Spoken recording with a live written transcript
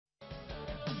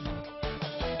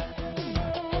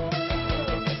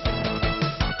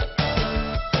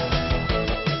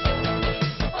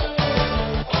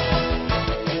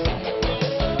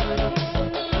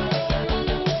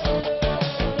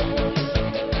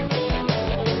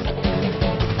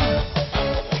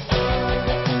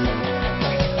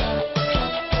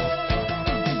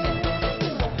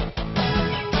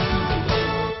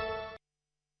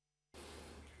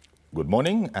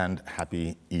morning and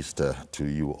happy Easter to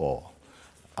you all.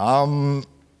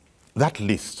 That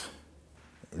list,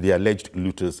 the alleged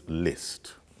looters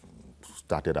list,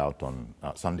 started out on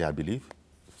Sunday, I believe.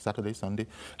 Saturday, Sunday.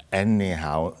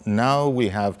 Anyhow, now we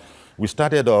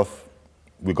started off,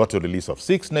 we got a release of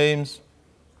 6 names,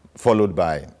 followed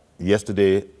by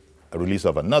yesterday a release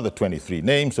of another 23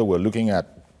 names. So we're looking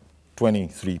at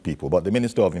 23 people. But the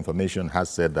Minister of Information has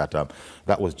said that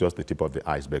that was just the tip of the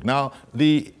iceberg. Now,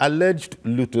 the alleged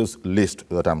looters list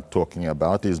that I'm talking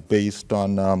about is based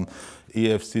on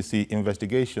EFCC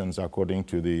investigations, according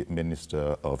to the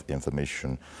Minister of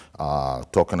Information,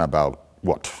 talking about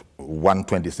what,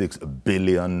 126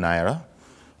 billion naira,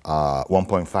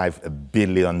 $1.5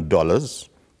 billion,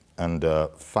 and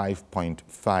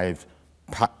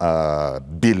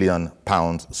 5.5 billion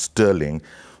pounds sterling,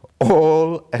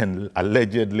 all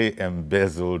allegedly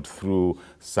embezzled through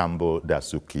Sambo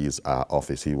Dasuki's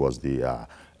office. He was the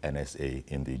NSA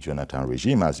in the Jonathan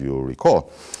regime, as you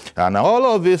recall. And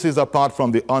all of this is apart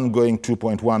from the ongoing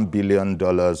 $2.1 billion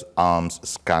arms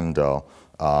scandal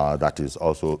that is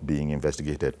also being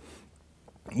investigated.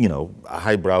 You know,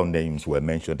 highbrow names were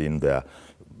mentioned in there.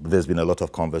 There's been a lot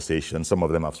of conversation. Some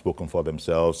of them have spoken for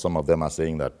themselves. Some of them are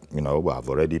saying that, you know, I've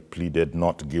already pleaded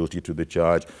not guilty to the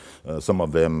charge. Some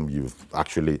of them you've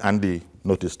actually, and the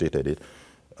notice stated it.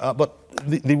 But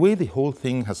the way the whole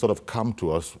thing has sort of come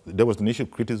to us, there was initial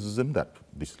criticism that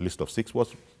this list of 6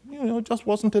 was, you know, just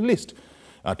wasn't a list.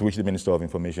 To which the Minister of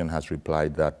Information has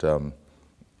replied that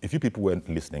if you people weren't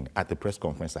listening, at the press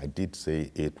conference I did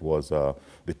say it was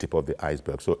the tip of the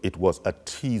iceberg. So it was a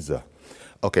teaser.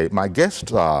 Okay, my guest,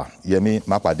 Yemi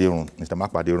Makpadirun.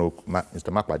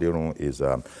 Mr. Makpadirun is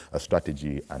a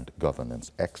strategy and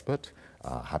governance expert.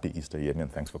 Happy Easter, Yemi,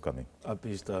 and thanks for coming.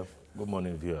 Happy Easter. Good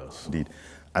morning, viewers. Indeed.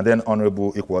 And then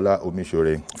Honorable Ikwola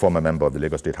Omishore, former member of the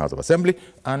Lagos State House of Assembly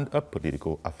and a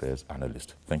political affairs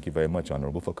analyst. Thank you very much,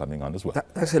 Honorable, for coming on as well.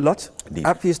 Thanks a lot. Indeed.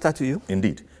 Happy Easter to you.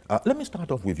 Indeed. Let me start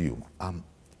off with you.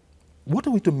 What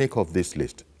are we to make of this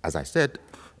list? As I said,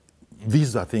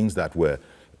 these are things that were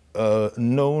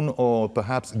known or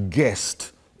perhaps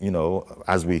guessed, you know,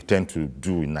 as we tend to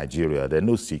do in Nigeria. There are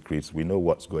no secrets. We know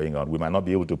what's going on. We might not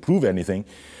be able to prove anything.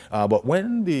 But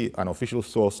when an official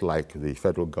source like the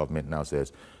federal government now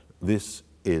says, this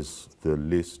is the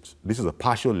list, this is a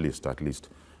partial list at least,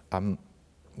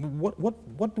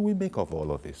 what do we make of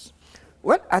all of this?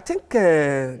 Well, I think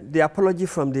the apology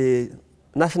from the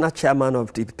national chairman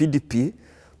of the PDP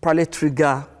probably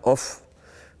trigger off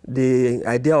the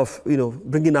idea of, you know,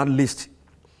 bringing out list.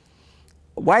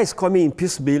 Why it's coming in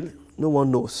piecemeal, no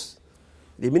one knows.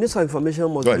 The Minister of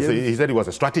Information must be able, he said it was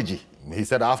a strategy. He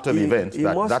said after the event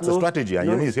that that's a strategy, and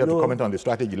Yemi is here to comment on the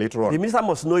strategy later on. The Minister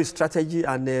must know his strategy,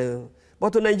 and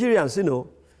but to Nigerians, you know,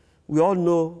 we all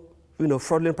know, you know,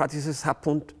 fraudulent practices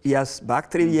happened years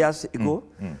back, 3 years ago,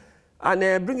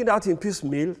 and bringing it out in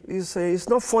piecemeal is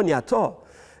not funny at all.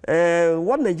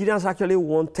 What Nigerians actually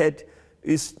wanted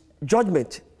is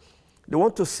judgment. They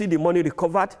want to see the money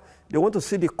recovered. They want to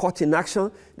see the court in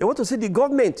action. They want to see the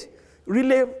government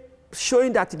really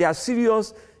showing that they are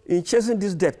serious in chasing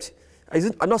this debt. Is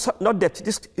it not debt?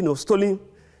 This, you know, stolen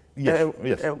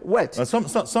wealth.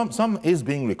 Some is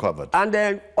being recovered.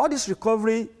 And all this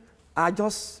recovery are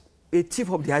just a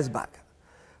tip of the iceberg.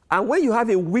 And when you have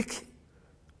a weak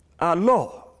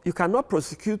law, you cannot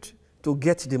prosecute to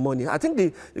get the money. I think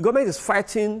the government is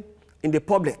fighting in the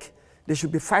public. They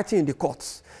should be fighting in the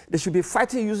courts. They should be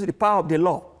fighting using the power of the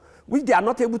law, which they are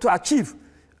not able to achieve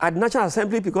at the National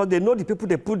Assembly because they know the people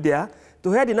they put there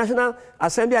to head the National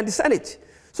Assembly and the Senate.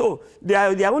 So they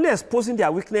are only exposing their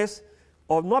weakness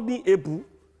of not being able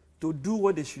to do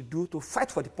what they should do to fight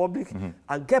for the public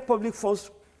and get public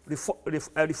funds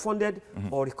refunded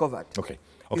or recovered. Okay.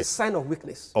 It's a sign of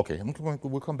weakness. Okay,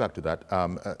 we'll come back to that.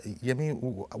 Yemi,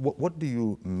 what do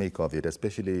you make of it,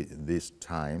 especially this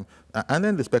time? And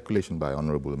then the speculation by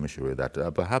Honorable Omishore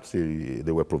that perhaps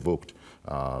they were provoked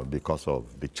because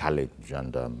of the challenge.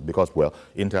 And because, well,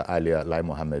 inter alia, Lai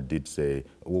Mohammed did say,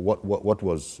 what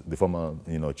was the former,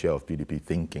 you know, chair of PDP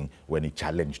thinking when he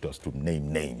challenged us to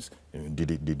name names?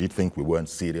 Did he think we weren't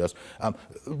serious?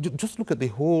 Just look at the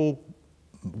whole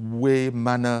way,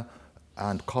 manner,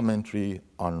 and commentary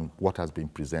on what has been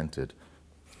presented.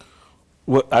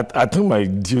 Well, I think my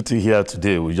duty here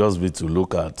today will just be to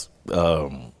look at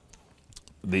the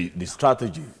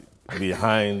strategy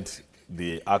behind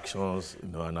the actions, you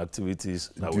know, and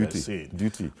activities that we're seeing.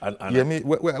 And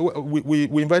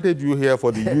Yemi, we invited you here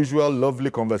for the usual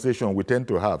lovely conversation we tend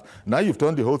to have. Now you've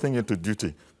turned the whole thing into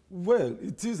duty. Well,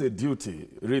 it is a duty,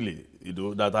 really, you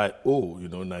know, that I owe, you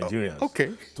know, Nigerians.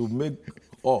 Okay. To make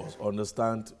us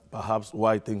understand perhaps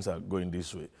why things are going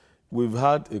this way. We've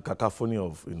had a cacophony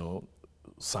of,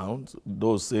 sounds,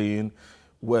 those saying,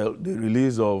 well, the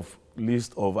release of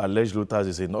list of alleged looters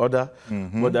is in order,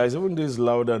 but there is even this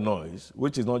louder noise,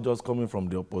 which is not just coming from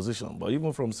the opposition, but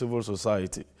even from civil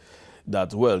society,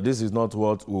 that, well, this is not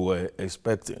what we were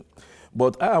expecting.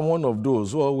 But I am one of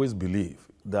those who always believe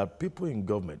that people in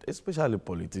government, especially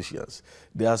politicians,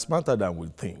 they are smarter than we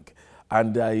think.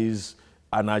 And there is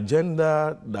an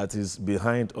agenda that is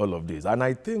behind all of this. And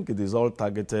I think it is all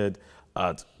targeted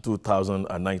at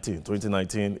 2019,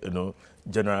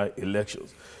 general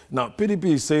elections. Now, PDP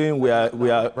is saying we are...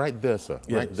 Right there, sir.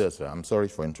 Yes. Right there, sir. I'm sorry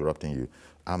for interrupting you.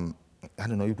 I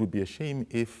don't know, it would be a shame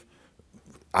if,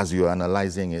 as you're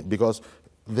analyzing it, because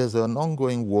there's an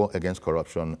ongoing war against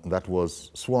corruption that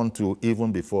was sworn to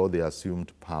even before they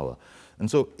assumed power. And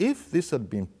so if this had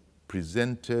been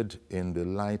presented in the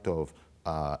light of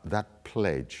that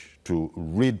pledge to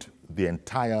rid the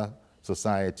entire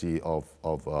society of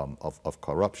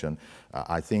corruption,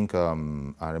 I think,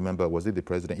 I remember, was it the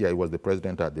president? Yeah, it was the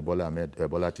president at the Bola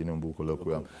Tinubu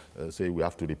colloquium, say we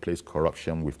have to replace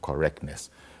corruption with correctness.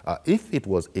 If it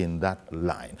was in that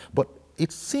line, but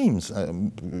it seems,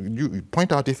 you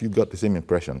point out if you got the same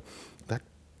impression, that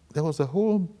there was a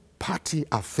whole party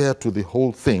affair to the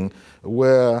whole thing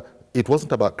where it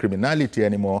wasn't about criminality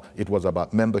anymore, it was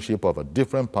about membership of a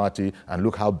different party and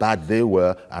look how bad they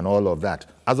were and all of that.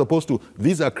 As opposed to,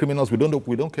 these are criminals, we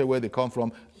don't care where they come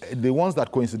from. The ones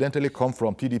that coincidentally come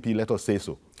from PDP, let us say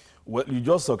so. Well, you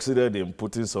just succeeded in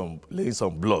laying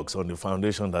some blocks on the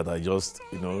foundation that I just,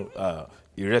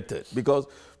 erected. Because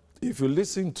if you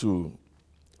listen to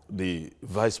the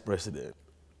vice president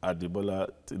at the Bola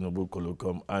Tinubu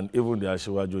colloquium and even the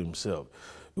Asiwaju himself,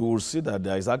 you will see that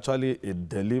there is actually a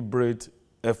deliberate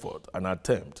effort, an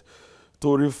attempt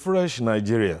to refresh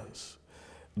Nigerians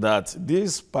that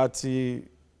this party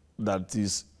that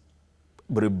is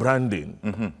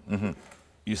rebranding,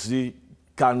 you see,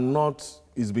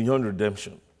 is beyond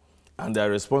redemption. And they are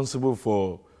responsible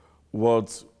for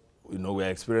what, we're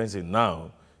experiencing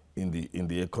now in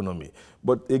the economy.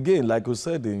 But again, like you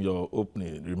said in your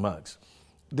opening remarks,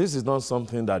 this is not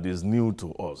something that is new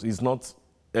to us. It's not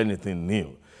anything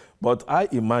new. But I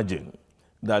imagine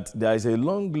that there is a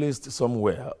long list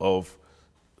somewhere of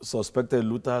suspected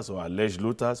looters or alleged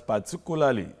looters,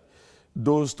 particularly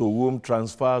those to whom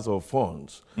transfers of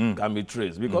funds can be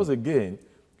traced. Because again,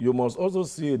 you must also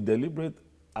see a deliberate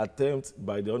attempt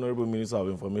by the Honorable Minister of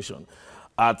Information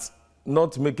at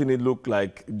not making it look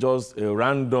like just a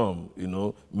random,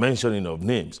 mentioning of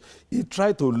names. He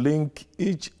tried to link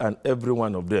each and every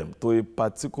one of them to a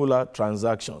particular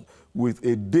transaction with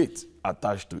a date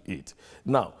attached to it.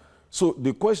 Now, so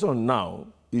the question now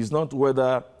is not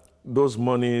whether those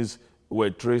monies were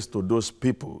traced to those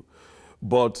people,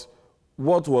 but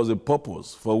what was the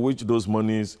purpose for which those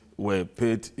monies were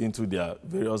paid into their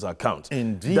various accounts.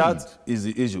 Indeed. That is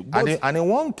the issue. And in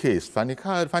one case, Fani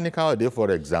Kayode, for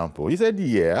example, he said,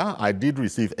 yeah, I did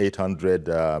receive 800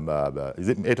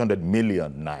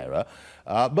 million naira,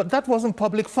 but that wasn't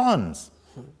public funds.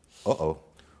 Uh-oh.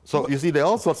 So you see, there are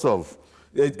all sorts of...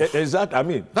 Exactly, I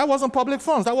mean... That wasn't public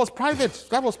funds, that was private.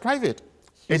 That was private.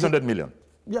 800 million.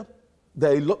 Yeah.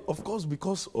 There are a lot, of course,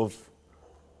 because of...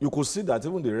 You could see that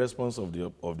even the response of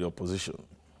the opposition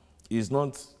is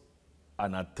not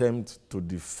an attempt to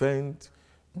defend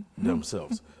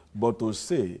themselves, but to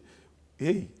say,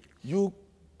 hey, you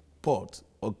Port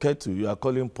or Ketu, you are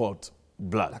calling Port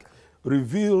black.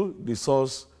 Reveal the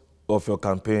source of your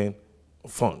campaign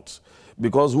funds.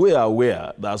 Because we are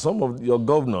aware that some of your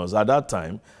governors at that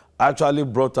time actually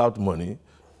brought out money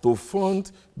to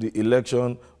fund the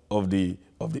election of the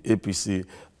APC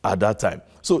at that time.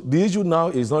 So the issue now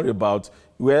is not about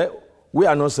where we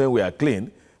are not saying we are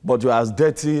clean, but you are as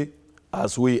dirty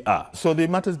as we are. So the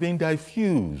matter is being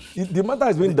diffused. The matter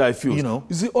is being diffused. You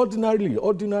see,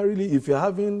 ordinarily, if you're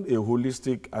having a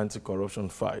holistic anti-corruption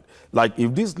fight, like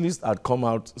if this list had come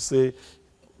out, say,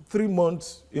 3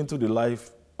 months into the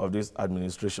life of this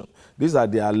administration, these are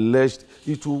the alleged,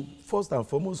 it will first and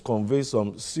foremost convey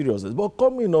some seriousness, but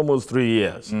coming almost 3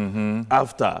 years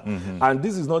after, and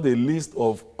this is not a list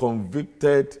of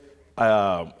convicted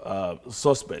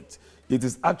suspects. It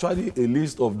is actually a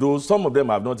list of those, some of them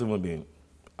have not been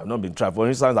tried. For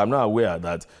instance, I'm not aware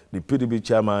that the PDP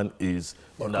chairman is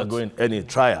undergoing any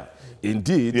trial.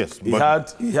 Indeed, yes,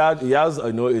 he has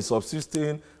a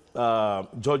subsisting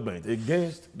judgment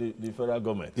against the federal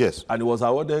government. Yes. And he was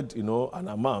awarded, an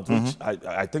amount, which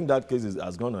I think that case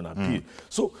has gone on appeal.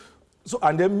 So So,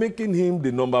 and then making him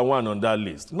the number one on that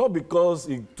list, not because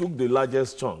he took the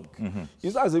largest chunk.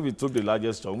 It's not as if he took the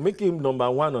largest chunk. Making him number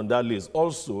one on that list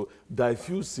also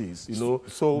diffuses, you know.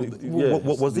 So,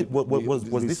 was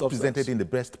this presented in the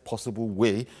best possible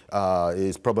way?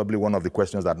 Is probably one of the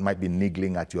questions that might be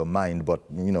niggling at your mind, but,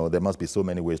 you know, there must be so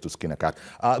many ways to skin a cat.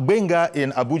 Gbenga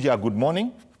in Abuja, good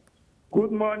morning.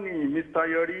 Good morning, Mr.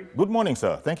 Yori. Good morning,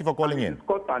 sir. Thank you for calling in.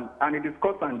 And it is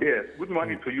Scott and there. Good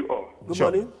morning to you all. Good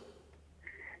morning.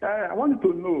 I wanted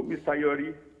to know, Mr.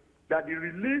 Yori, that the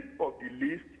release of the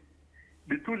list,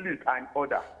 the two lists are in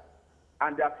order,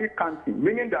 and they are still counting,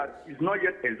 meaning that it's not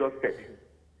yet exhausted.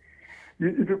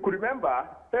 If you could remember,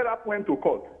 Serap went to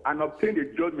court and obtained a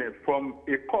judgment from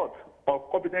a court of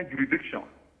competent jurisdiction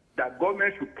that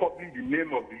government should publish the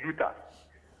name of the looters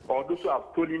or those who have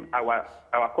stolen our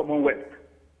commonwealth.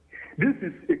 This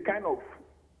is a kind of,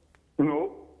 you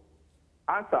know,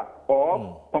 answer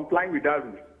or complying with that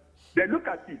rule. Then look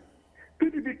at it.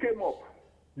 PDP came up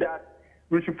that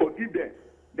we should forgive them,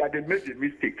 that they made a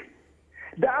mistake.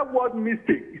 That word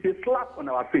mistake is a slap on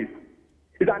our face.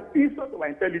 It's an insult to our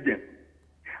intelligence.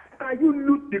 Can you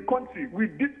loot the country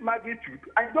with this magnitude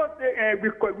and just say, we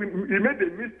made a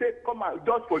mistake, come out,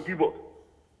 just forgive us,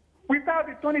 without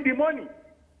returning the money?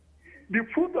 The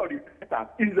fruit of the matter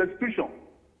is restitution.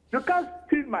 You can't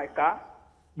steal my car,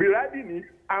 be riding it,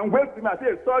 and wait to me and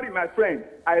say, sorry, my friend,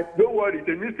 don't worry, it's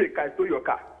a mistake, I stole your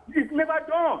car. It's never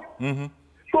done.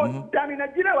 So, in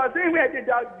Nigeria was saying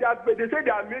they say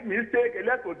they have made mistake, and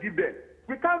let's forgive them.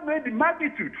 We can't make the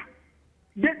magnitude.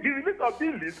 The release of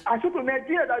this list, I show to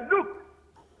Nigeria that, look,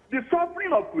 the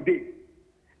suffering of today,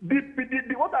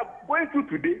 what I'm going through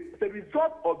today is a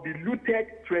result of the looted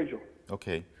treasure.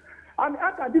 Okay. And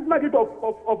how can this magnitude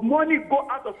of money go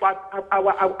out of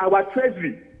our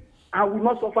treasury and will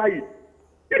not suffer it?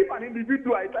 If an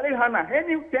individual is telling Hannah,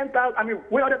 any 10,000, I mean,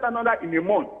 100,000 in a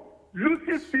month,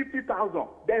 loses 50,000,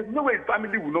 there's no way his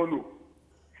family will not know.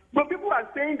 But people are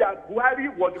saying that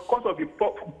Buhari was the cause of the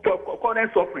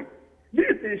current suffering. This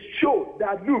is a show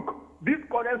that, look, this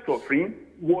current suffering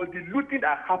was the looting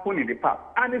that happened in the past.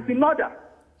 And it's in order.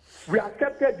 We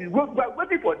accepted this. We are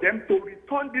waiting for them to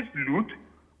return this loot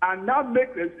and now make,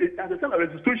 as a sign of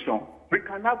restitution, we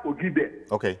can now forgive them.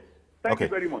 Okay. Thank you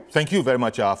very much. Thank you very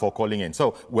much for calling in.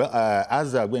 So, well,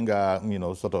 as Gbenga, you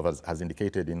know, sort of has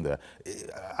indicated in the,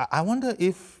 I wonder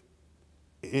if,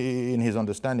 in his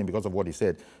understanding, because of what he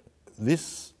said,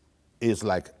 this is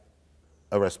like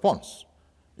a response.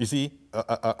 You see,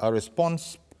 a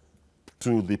response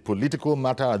to the political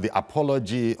matter, the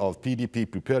apology of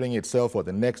PDP preparing itself for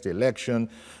the next election.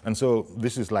 And so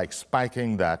this is like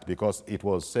spiking that, because it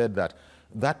was said that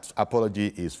that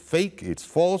apology is fake, it's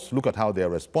false. Look at how they're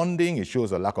responding. It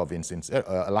shows a lack of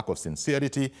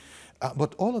sincerity.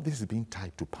 But all of this is being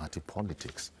tied to party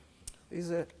politics. It's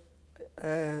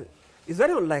very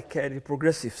unlike the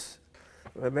progressives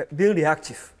being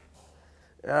reactive.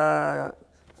 I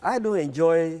don't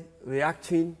enjoy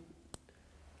reacting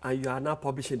and you are now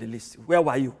publishing the list. Where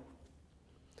were you?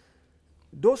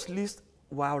 Those lists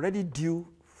were already due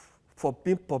for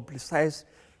being publicized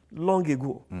long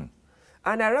ago.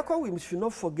 And I reckon we should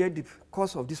not forget the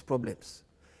cause of these problems.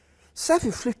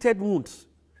 Self-inflicted wounds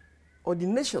on the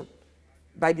nation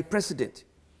by the president.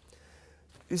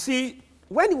 You see,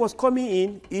 when he was coming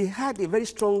in, he had a very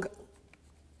strong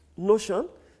notion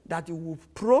that he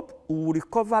would probe, he would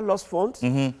recover lost funds,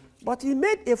 but he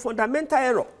made a fundamental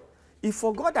error. He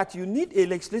forgot that you need a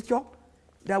legislature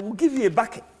that will give you a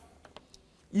backing.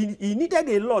 He needed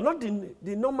a law, not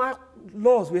the normal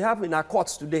laws we have in our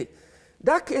courts today.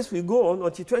 That case will go on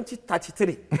until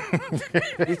 2033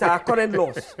 with our current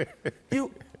laws.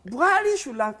 Buhari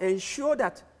should have ensured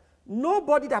that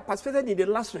nobody that participated in the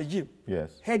last regime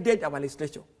headed our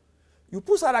legislature. You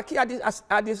put Saraki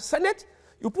at the Senate,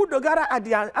 you put Dogara at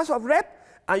the House of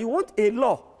Rep, and you want a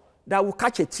law that will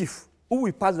catch a thief. Who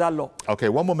will pass that law? Okay,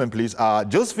 one moment, please.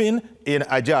 Josephine in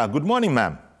Ajah. Good morning,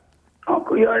 ma'am.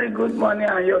 Uncle Yori, good morning,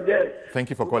 and your guest. Thank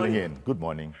you for calling in. Good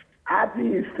morning. Happy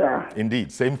Easter.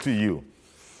 Indeed, same to you.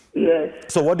 Yes.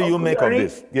 So what do you make of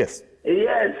this? Yes.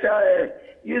 Yes,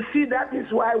 you see, that is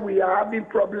why we are having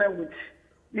problem with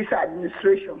this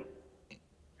administration.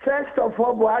 First of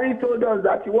all, Buhari told us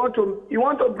that he want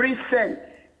to bring sense.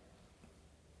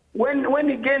 When he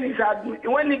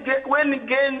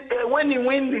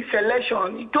win this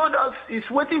election, he told us he's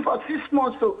waiting for 6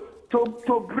 months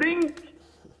to bring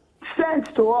sense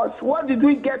to us. What did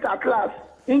we get at last?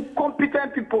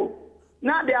 Incompetent people.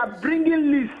 Now they are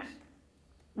bringing lists.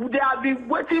 They have been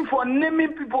waiting for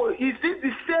naming people. Is this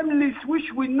the same list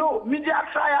which we know? Media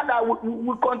trial that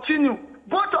will continue.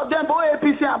 Both of them, both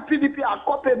APC and PDP, are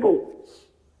culpable.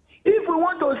 If we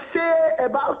want to say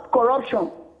about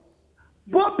corruption,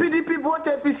 both PDP, both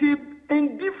APC,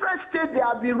 in different states they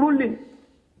have been ruling.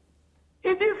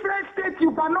 In different states,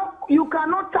 you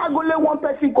cannot tag only one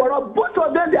person corrupt. Both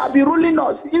of them, they have been ruling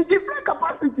us in different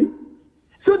capacity.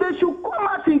 So they should come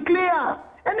out and clear.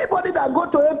 Anybody that go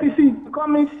to APC is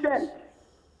becoming sent.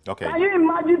 Okay. Can you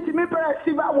imagine Timi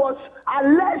Peresiba was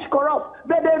alleged corrupt,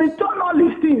 but they return all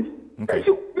these things? Okay.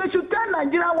 They should tell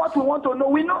Nigeria what we want to know.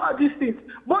 We know all these things.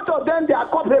 Both of them, they are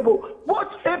culpable. Both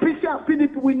APC and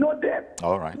PDP, we know them.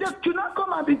 All right. They should not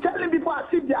come and be telling people as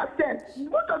if they are sent.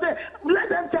 Both of them, let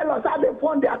them tell us how they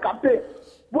fund their campaign.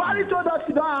 Buhari told us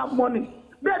he don't have money.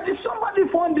 But if somebody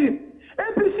funding,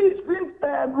 APC is being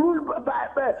ruled by,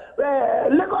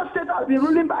 Lagos State has been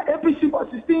ruling by APC for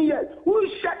 16 years. Who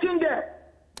is checking them?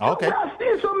 Okay. We are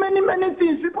seeing so many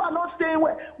things. People are not staying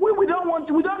where we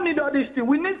don't need all these things.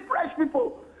 We need fresh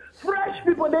people. Fresh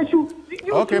people. They should.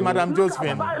 Okay, Madam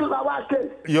Josephine.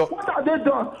 What have they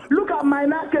done? Look at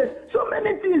Minor case. So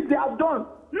many things they have done.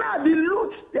 Now the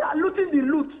loot. They are looting the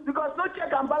loot because no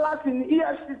check and balance in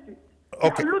EFCC.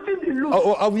 Okay. Looting the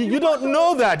loot. You don't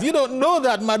know that. You don't know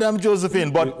that, Madam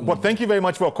Josephine. But thank you very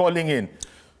much for calling in.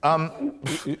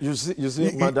 You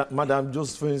see, Madam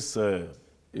Josephine's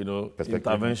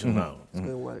intervention now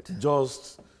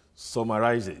just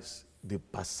summarizes the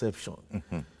perception.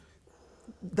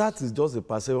 That is just a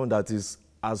perception that is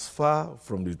as far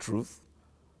from the truth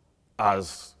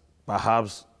as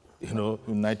perhaps,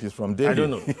 night is from day. I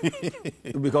don't know.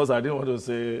 Because I didn't want to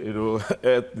say,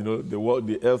 earth, the world,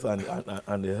 the earth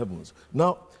and the heavens.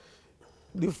 Now,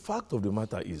 the fact of the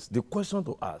matter is, the question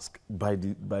to ask by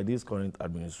this current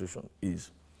administration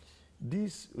is,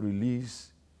 this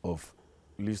release of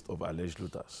list of alleged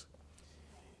looters,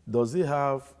 does it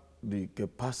have the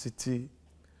capacity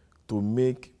to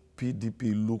make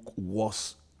PDP look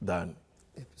worse than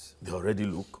they already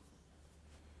look?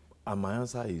 And my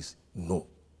answer is no.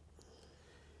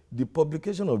 The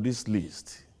publication of this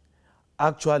list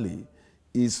actually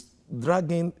is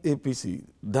dragging APC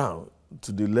down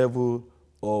to the level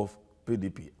of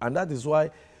PDP. And that is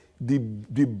why the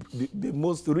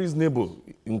most reasonable,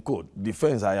 in quote,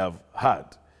 defense I have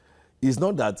had is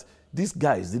not that these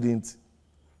guys didn't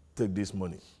take this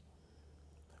money,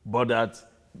 but that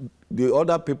the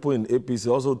other people in APC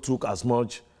also took as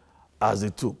much as they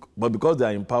took. But because they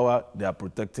are in power, they are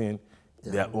protecting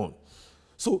their own.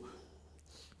 So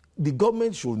the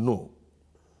government should know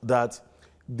that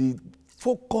the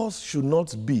focus should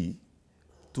not be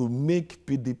to make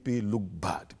PDP look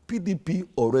bad. PDP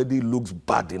already looks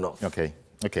bad enough. Okay,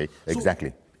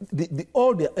 exactly. So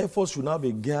all their efforts should now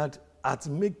be geared at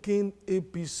making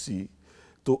APC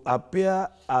to appear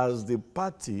as the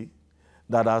party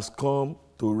that has come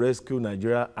to rescue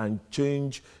Nigeria and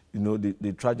change,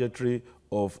 the trajectory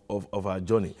of our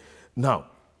journey. Now,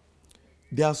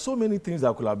 there are so many things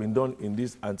that could have been done in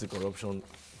this anti-corruption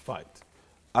fight.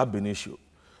 Ab initio.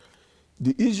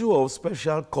 The issue of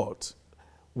special court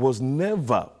was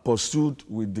never pursued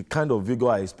with the kind of vigor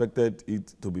I expected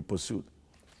it to be pursued.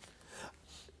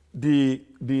 The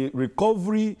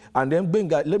recovery, and then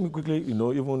Benga, let me quickly,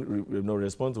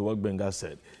 respond to what Benga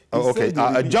said. Okay,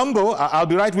 Jumbo, I'll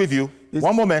be right with you.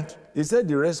 One moment. He said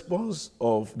the response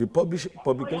of the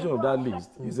publication of that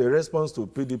list is a response to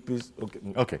PDP's...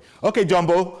 Okay,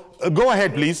 Jumbo, go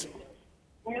ahead, please.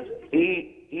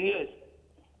 Yes.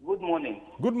 Good morning.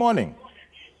 Good morning.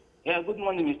 Yeah, good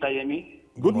morning, Mr. Yemi.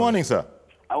 Good morning, sir.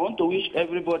 I want to wish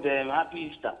everybody a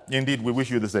happy Easter. Indeed, we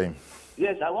wish you the same.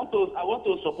 Yes, I want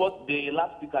to support the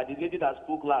last speaker, the lady that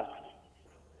spoke last.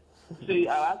 See,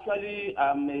 I actually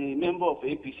am a member of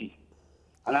APC,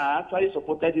 and I actually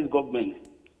supported this government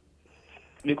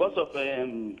because of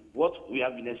what we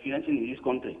have been experiencing in this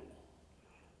country.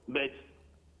 But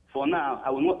for now,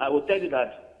 I will tell you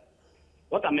that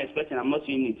what I'm expecting, I'm not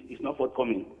seeing it. It's not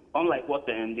forthcoming. Unlike what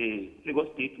the Lagos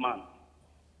State man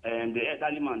and the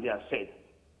elderly man they have said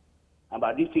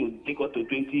about this thing will take us to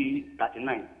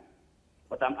 2039.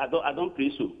 But I don't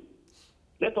pray so.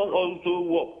 Let us also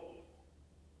work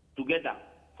together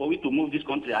for we to move this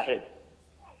country ahead.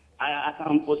 I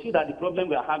can foresee that the problem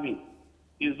we are having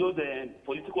is those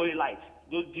political elites,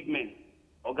 those big men,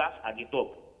 or guys at the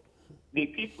top. They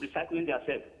keep recycling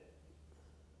themselves.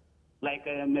 Like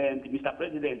Mr.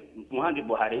 President Muhammadu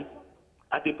Buhari,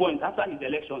 at a point after his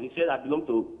election, he said, I belong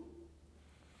to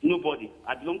nobody.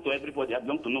 I belong to everybody. I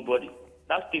belong to nobody.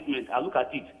 That statement, I look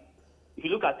at it. If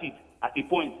you look at it, at a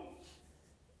point,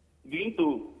 you begin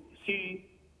to see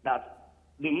that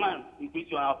the man in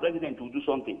which our president will do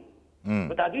something.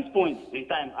 But at this point in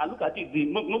time, I look at it,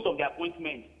 most of the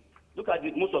appointments,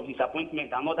 most of his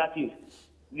appointments and other things,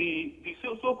 the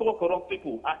so-called corrupt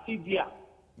people are still there,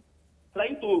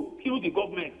 trying to kill the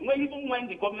government. Even when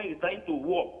the government is trying to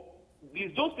work,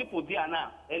 there's those people there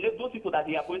now, those people that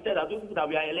they appointed, are those people that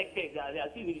we are elected, they are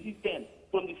still in the system,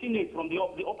 from the Senate, from the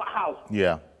upper house.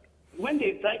 Yeah. When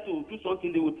they try to do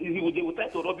something, they will try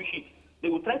to rubbish it. They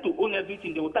will try to own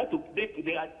everything. They will try to,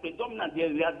 they are predominant.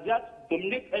 They are just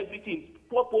dominate everything,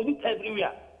 pollute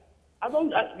everywhere.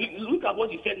 Look at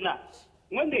what you said now.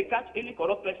 When they catch any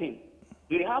corrupt person,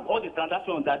 they have all the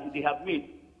transactions that they have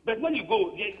made. But when you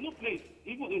go, there is no place,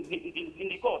 even in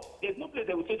the court, there is no place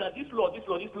they will say that this law, this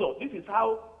is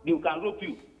how they can rope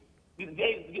you. You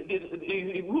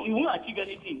won't achieve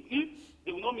anything if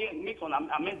they will not make some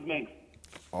amendments.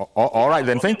 All right,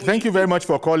 then. Thank you very much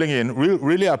for calling in.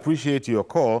 Really appreciate your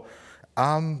call.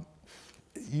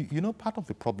 You know, part of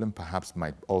the problem perhaps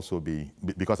might also be,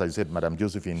 because as you said, Madam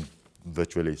Josephine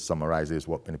virtually summarizes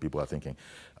what many people are thinking.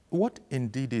 What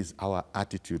indeed is our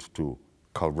attitude to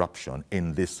corruption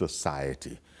in this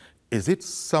society? Is it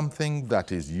something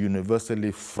that is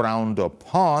universally frowned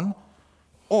upon,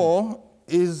 or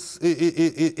is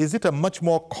it a much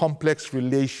more complex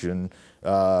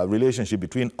relationship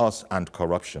between us and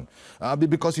corruption?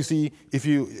 Because you see,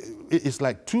 it's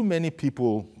like too many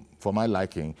people, for my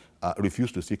liking,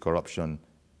 refuse to see corruption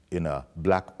in a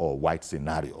black or white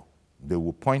scenario. They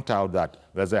will point out that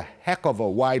there's a heck of a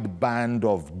wide band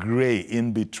of gray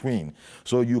in between.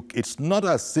 So it's not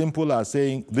as simple as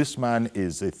saying this man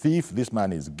is a thief, this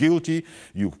man is guilty,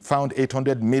 you found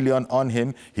 800 million on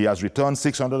him, he has returned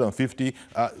 650.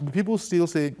 People still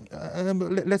say,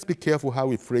 let's be careful how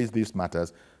we phrase these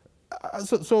matters.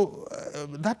 So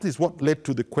that is what led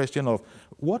to the question of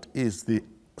what is the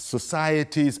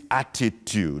society's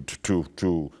attitude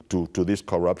to this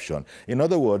corruption. In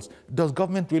other words, does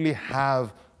government really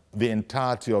have the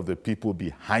entirety of the people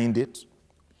behind it?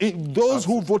 Those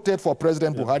who voted for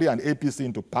President Buhari and APC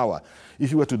into power, if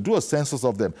you were to do a census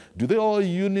of them, do they all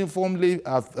uniformly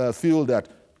feel that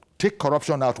take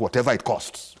corruption out whatever it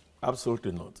costs?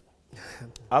 Absolutely not.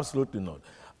 Absolutely not.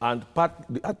 And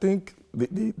I think the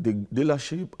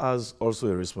dealership has also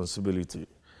a responsibility,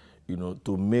 you know,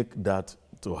 to make that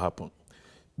to happen.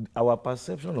 Our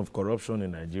perception of corruption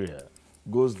in Nigeria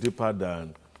goes deeper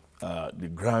than the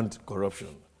grand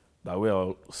corruption that we are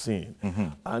all seeing. Mm-hmm.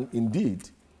 And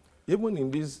indeed, even in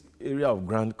this area of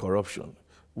grand corruption,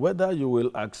 whether you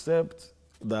will accept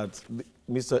that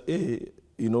Mr. A,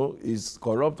 you know, is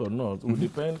corrupt or not will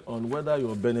depend on whether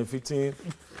you're benefiting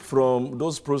from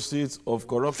those proceeds of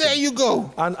corruption. There you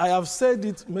go. And I have said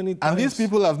it many times. And these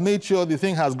people have made sure the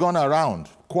thing has gone around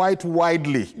quite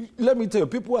widely. Let me tell you,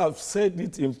 people have said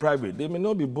it in private. They may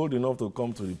not be bold enough to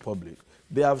come to the public.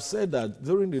 They have said that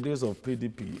during the days of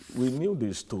PDP, we knew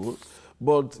they stole,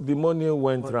 but the money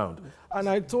went round. And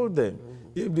I told them,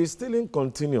 if the stealing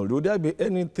continued, would there be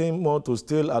anything more to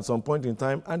steal at some point in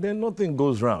time? And then nothing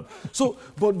goes round. So,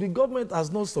 but the government has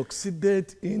not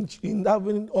succeeded in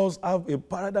having us have a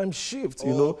paradigm shift,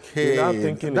 you know, in our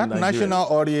thinking that in Nigeria. National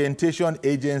Orientation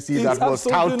Agency It's that was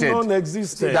touted,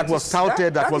 non-existent. that was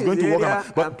going to work on.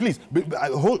 But please,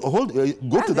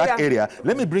 go to that area.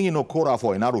 Let me bring in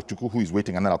Okorafor in Arochukwu, who is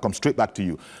waiting, and then I'll come straight back to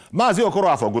you. Mazi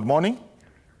Okorafor, good morning.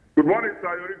 Good morning,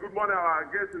 Sayori. Good morning,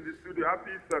 our guests in the studio.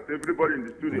 Happy Easter to everybody in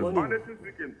the studio. Honestly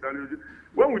speaking,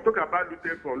 when we talk about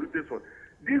looted fund,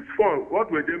 this fund, what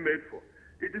were they made for?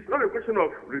 It is not a question of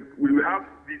we will have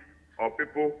this or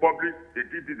people publish, they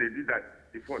did this, they did that,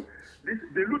 the fund.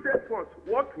 The looted funds,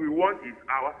 what we want is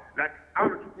our, like, how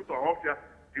to put on off here,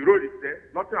 the road is there,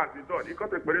 nothing has been done. It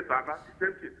got a the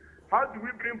same thing. How do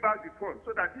we bring back the funds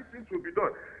so that these things will be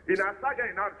done? In our saga,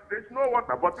 there's no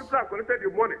water, but people have collected the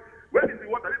money. Where is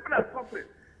the water? People are suffering.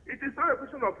 It is not a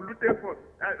question of looting funds.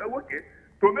 Okay,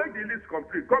 to make the list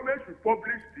complete, government should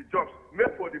publish the jobs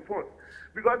made for the funds.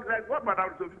 Because like what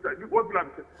Madam Sophie said, what will I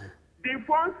say? The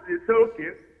funds, they say,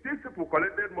 okay, these people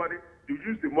collected money, you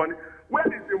use the money. Where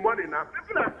is the money now?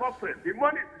 People are suffering. The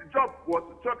money,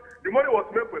 the money was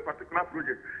made for a particular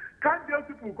project. Can't those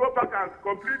people go back and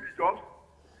complete the jobs?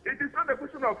 It is not a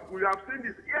question of we have seen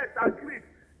this. Yes, agreed.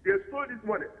 They stole this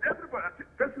money. Everybody,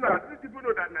 personally, I think people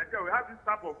know that Nigeria will have this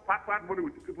type of fat money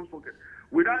with people's pocket.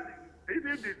 Without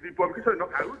even the publication,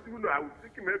 I wouldn't even know. I was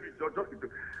thinking maybe just to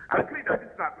agree that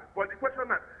this happened. But the question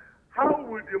is, how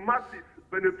will the masses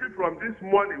benefit from this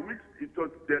money which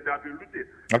they have been looted?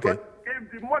 Okay. Because if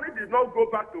the money did not go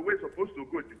back to where it's supposed to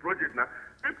go, the project now,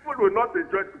 people will not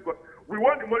enjoy it because we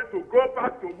want the money to go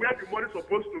back to where the money is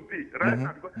supposed to be right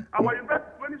now. Because our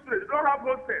investors, many students, they don't have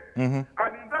no sense. And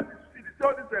investors,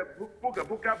 all this buka.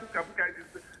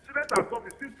 Students are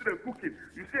solving, still students cooking.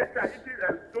 You see a child eating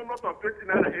donuts of 20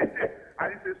 naira a day,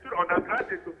 and it's a student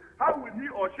undergraduate. So how will he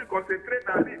or concentrate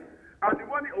on it. And the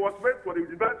money was meant for the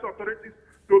university authorities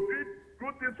to build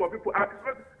good things for people. And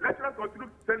lecturers continue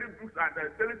selling books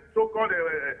and selling so-called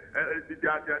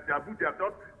their books they have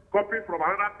not copied from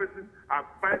another person and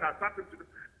find and start to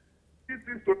these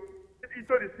things to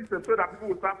into the system so that people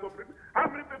will start suffering. How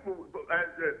many people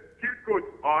killed coach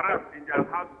or ram in their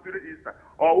house during Easter?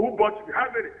 Or who bought you?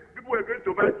 How many people were going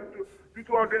to buy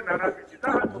 200 naira? Is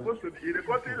that supposed to be in a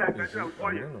country like Nigeria with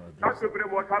oil? Thank you very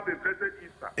much. Have a blessed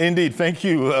Easter. Indeed, thank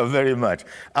you very much.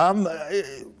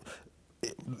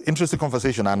 Interesting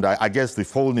conversation, and I guess the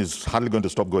phone is hardly going to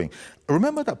stop going.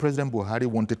 Remember that President Buhari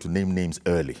wanted to name names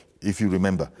early, if you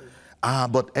remember.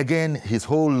 But again, his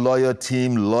whole lawyer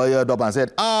team lawyered up and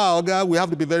said, okay, we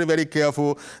have to be very, very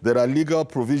careful. There are legal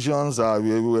provisions.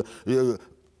 So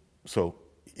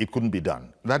it couldn't be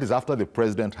done. That is after the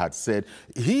president had said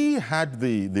he had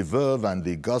the verve and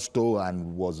the gusto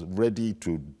and was ready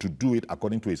to do it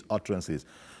according to his utterances.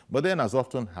 But then, as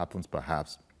often happens,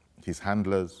 perhaps, his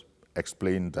handlers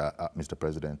explained, Mr.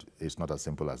 President, it's not as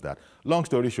simple as that. Long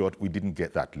story short, we didn't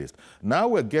get that list. Now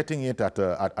we're getting it at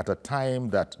a time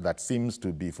that seems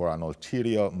to be for an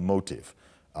ulterior motive.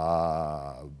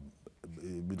 That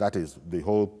is the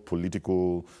whole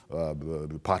political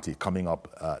party coming up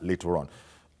later on.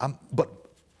 But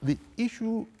the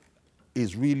issue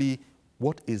is really,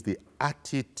 what is the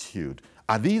attitude?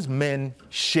 Are these men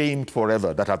shamed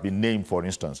forever that have been named, for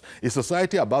instance? Is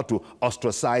society about to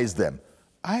ostracize them?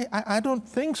 I don't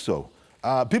think so.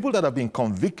 People that have been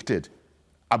convicted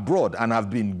abroad and have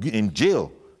been in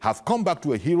jail have come back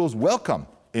to a hero's welcome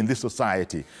in this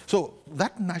society. So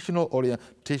that National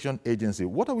Orientation Agency,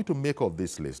 what are we to make of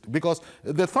this list? Because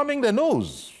they're thumbing their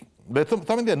nose. They're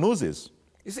thumbing their noses.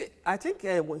 You see, I think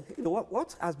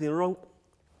what has been wrong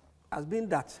has been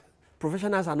that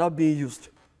professionals are not being used.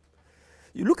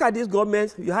 You look at this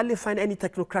government, you hardly find any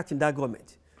technocrat in that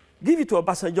government. Give it to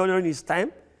Obasanjo during his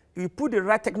time. You put the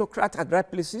right technocrat at the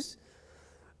right places.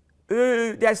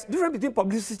 There's difference between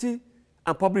publicity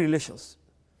and public relations.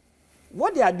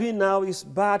 What they are doing now is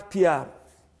bad PR.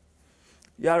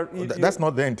 That's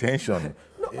not their intention.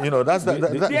 No, that's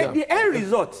the end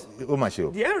result.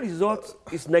 The end result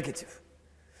is negative.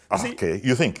 Okay,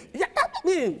 you think? Yeah, I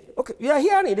mean, okay, we are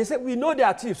hearing. They say we know they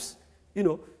are thieves.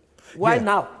 Why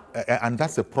now? And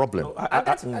that's a problem.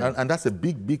 And that's a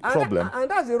big problem.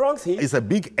 And that's the wrong thing. It's a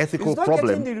big ethical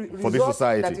problem for this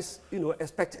society. That is,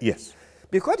 expected. Yes.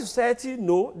 Because the society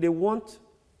know they want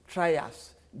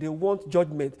trials, they want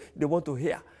judgment, they want to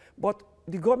hear. But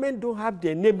the government don't have the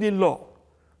enabling law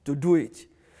to do it.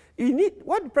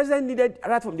 What the president needed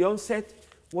right from the onset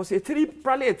was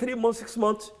probably a 3 month, 6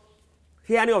 month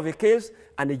hearing of a case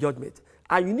and a judgment.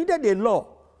 And you needed a law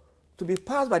to be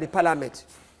passed by the parliament.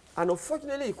 And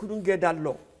unfortunately, he couldn't get that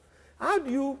law. How do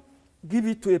you give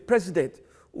it to a president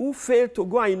who failed to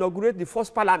go and inaugurate the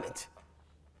first parliament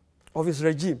of his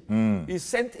regime? He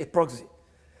sent a proxy.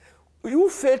 Who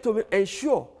failed to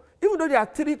ensure, even though there are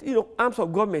 3 arms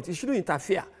of government, he shouldn't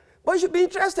interfere. But he should be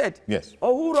interested. Yes.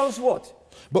 Or who runs what.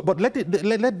 But let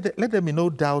there be no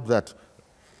doubt that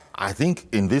I think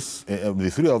in this,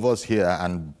 the 3 of us here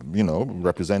and,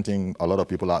 representing a lot of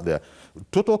people out there,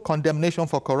 total condemnation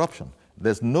for corruption.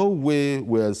 There's no way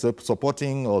we're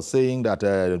supporting or saying that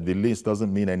the list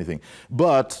doesn't mean anything.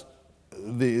 But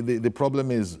the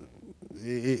problem is,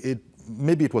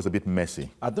 maybe it was a bit messy.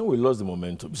 I think we lost the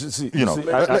momentum.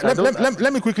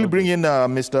 Let me quickly bring in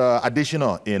Mr.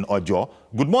 Adesina in Ojo.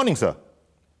 Good morning, sir.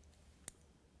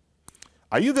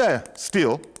 Are you there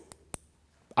still?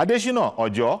 Adesina,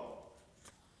 Ojo?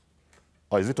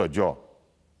 Or is it Ojo?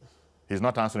 He's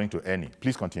not answering to any.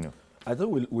 Please continue. I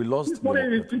think we lost. This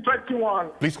morning is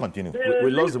 21. Please continue. We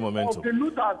lost the momentum. Of the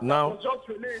looters now, was just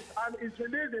released, and it's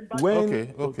released in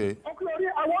Okay. Okay,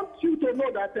 I want you to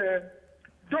know that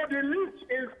though the list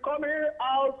is coming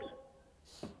out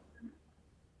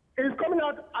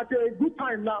at a good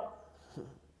time now.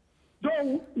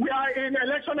 Though we are in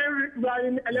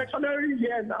electionary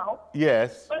year now.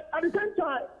 Yes. But at the same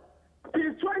time,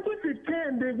 since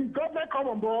 2015, the government came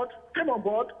on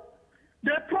board.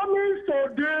 They promised to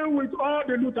deal with all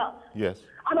the looters. Yes.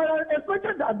 And I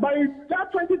expected that by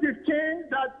that 2015,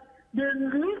 that the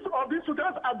list of these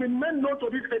looters have been made known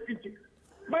to these APCs.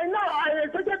 By now, I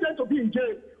expected them to be in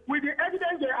jail with the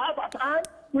evidence they have at hand,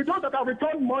 with those that have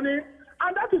returned money.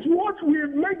 And that is what will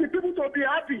make the people to be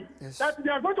happy, that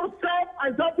they are going to serve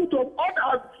as example to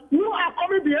others who are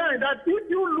coming behind, that if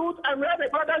you loot and wear the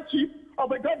partnership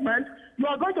of the government, you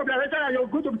are going to be arrested and you are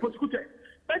going to be prosecuted.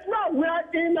 But now we are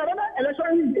in another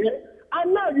election year,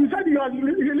 and now you said you are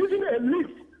releasing a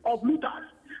list of looters.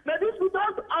 But these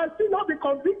looters are still not be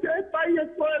convicted by the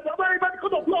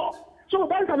court of law. So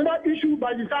that's another issue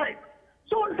by the side.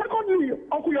 So secondly,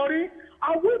 Uncle Yori,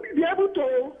 I will be able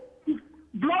to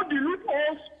block the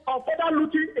loopholes of further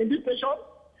looting in this nation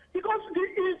because the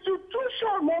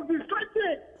institution must be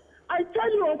strengthened. I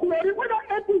tell you, Uncle Yori, whether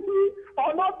APC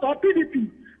or not or PDP,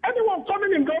 anyone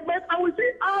coming in government, I will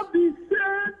see have the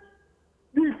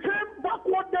same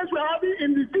backwardness we're having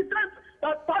in the systems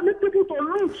that permit people to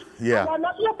loot our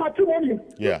national patrimony.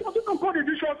 It's what you can call the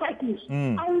vicious cycles.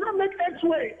 And we don't make ends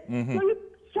way. The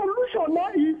solution now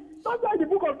is, that's why the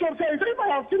book of Job says, if I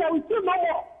have seen, I will still no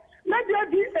more. Let there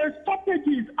be a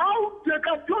strategy how they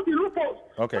can close the loopholes.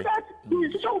 Okay. So that the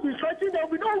institution will be strengthened. There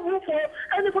will be no room for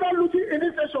any further looting in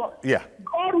this session. Yeah.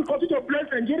 God will continue to bless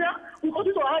Nigeria. We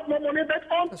continue to have more money, but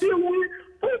until we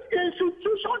put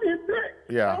institution in place,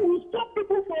 and we stop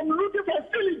people from looting for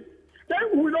stealing, then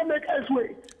we will not make ends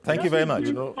way. Thank you very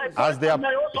much. As they are,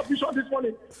 my own submission this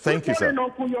morning. Thank you, sir.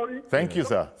 Thank you,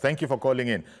 sir. Thank you for calling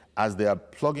in. As they are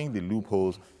plugging the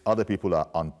loopholes, other people are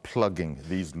unplugging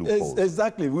these loopholes.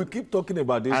 Exactly. We keep talking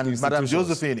about this. And Madam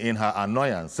Josephine, in her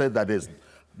annoyance, said that there's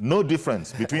no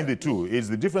difference between the two. It's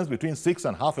the difference between 6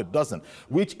 and half a dozen,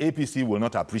 which APC will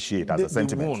not appreciate as a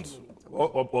sentiment.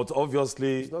 But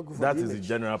obviously, that is the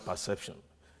general perception.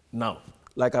 Now,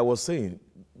 like I was saying,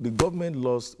 the government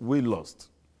we lost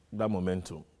that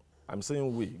momentum. I'm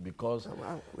saying we because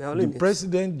the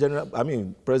President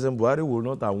Buhari will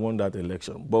not have won that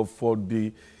election, but for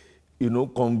the,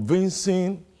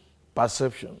 convincing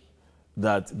perception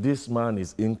that this man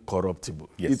is incorruptible,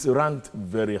 it's ranked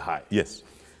very high. Yes.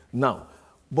 Now,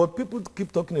 but people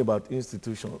keep talking about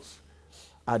institutions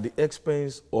at the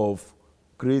expense of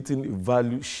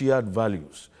creating shared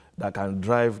values that can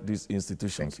drive these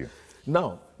institutions. Thank you.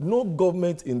 Now, no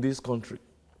government in this country,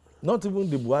 not even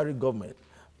the Buhari government,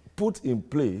 put in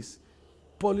place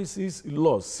policies,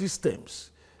 laws,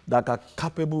 systems that are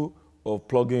capable of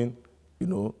plugging,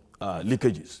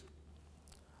 leakages.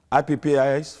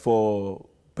 IPPIs for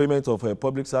payment of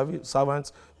public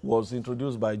servants was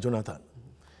introduced by Jonathan.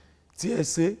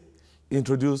 TSA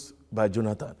introduced by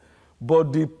Jonathan.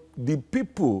 But the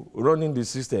people running the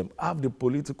system have the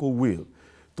political will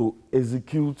to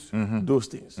execute those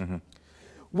things.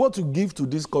 What to give to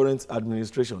this current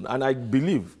administration, and I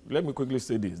believe, let me quickly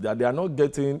say this, that they are not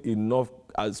getting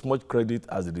as much credit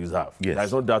as they deserve. Yes.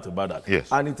 There's no doubt about that.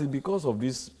 Yes. And it is because of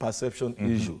this perception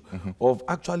issue of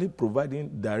actually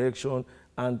providing direction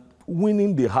and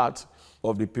winning the heart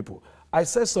of the people. I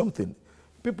said something.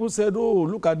 People said, oh,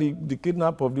 look at the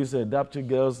kidnap of these Dapchi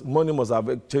girls. Money must have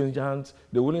exchanged hands.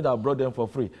 They wouldn't have brought them for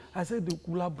free. I said they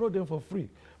could have brought them for free.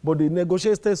 But they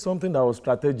negotiated something that was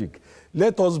strategic.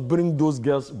 Let us bring those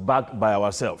girls back by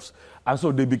ourselves. And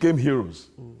so they became heroes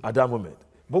at that moment.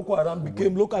 Boko Haram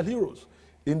became local heroes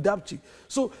in Dapchi.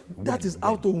 So that is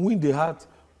how to win the heart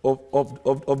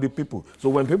of the people. So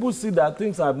when people see that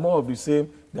things are more of the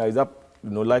same, there is a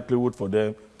likelihood for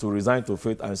them to resign to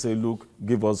faith and say, look,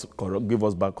 give us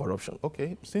back corruption.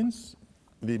 Okay, since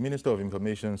the Minister of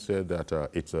Information said that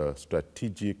it's a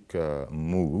strategic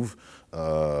move,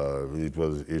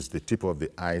 it's the tip of the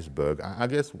iceberg. I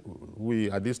guess we,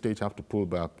 at this stage, have to pull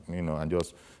back, and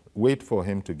just wait for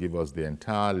him to give us the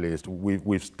entire list.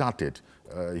 We've started.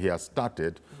 He has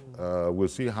started. We'll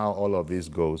see how all of this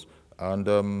goes.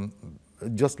 And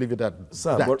just leave it at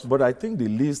that. But I think the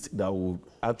list that will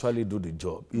actually do the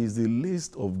job is the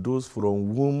list of those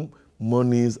from whom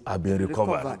monies have been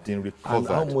recovered. And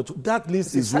how much, that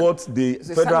list is what the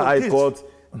Federal High Court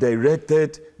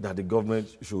directed that the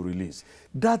government should release.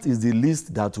 That is the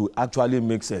list that will actually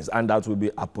make sense and that will be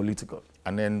apolitical.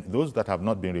 And then those that have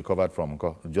not been recovered from,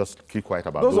 just keep quiet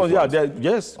about those ones.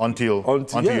 Yes. Until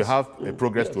you have a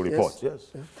progress to report. Yes.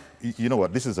 You know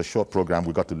what, this is a short program.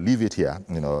 We got to leave it here,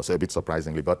 so a bit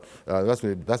surprisingly. But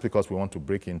that's because we want to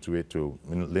break into it to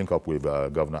link up with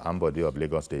Governor Ambode of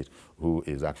Lagos State, who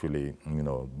is actually,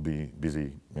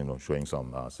 busy, showing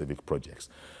some civic projects.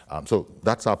 So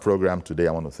that's our program today.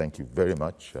 I want to thank you very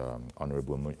much,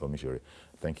 Honorable Omishore.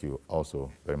 Thank you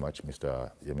also very much,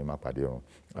 Mr. Yemima Padero.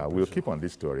 We'll keep on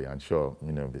this story, and sure,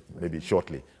 maybe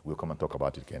shortly we'll come and talk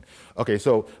about it again. Okay,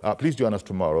 so please join us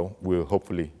tomorrow. We'll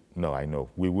hopefully, I know,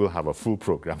 we will have a full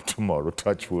program tomorrow,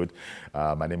 touch wood.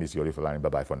 My name is Yori Falani.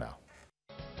 Bye-bye for now.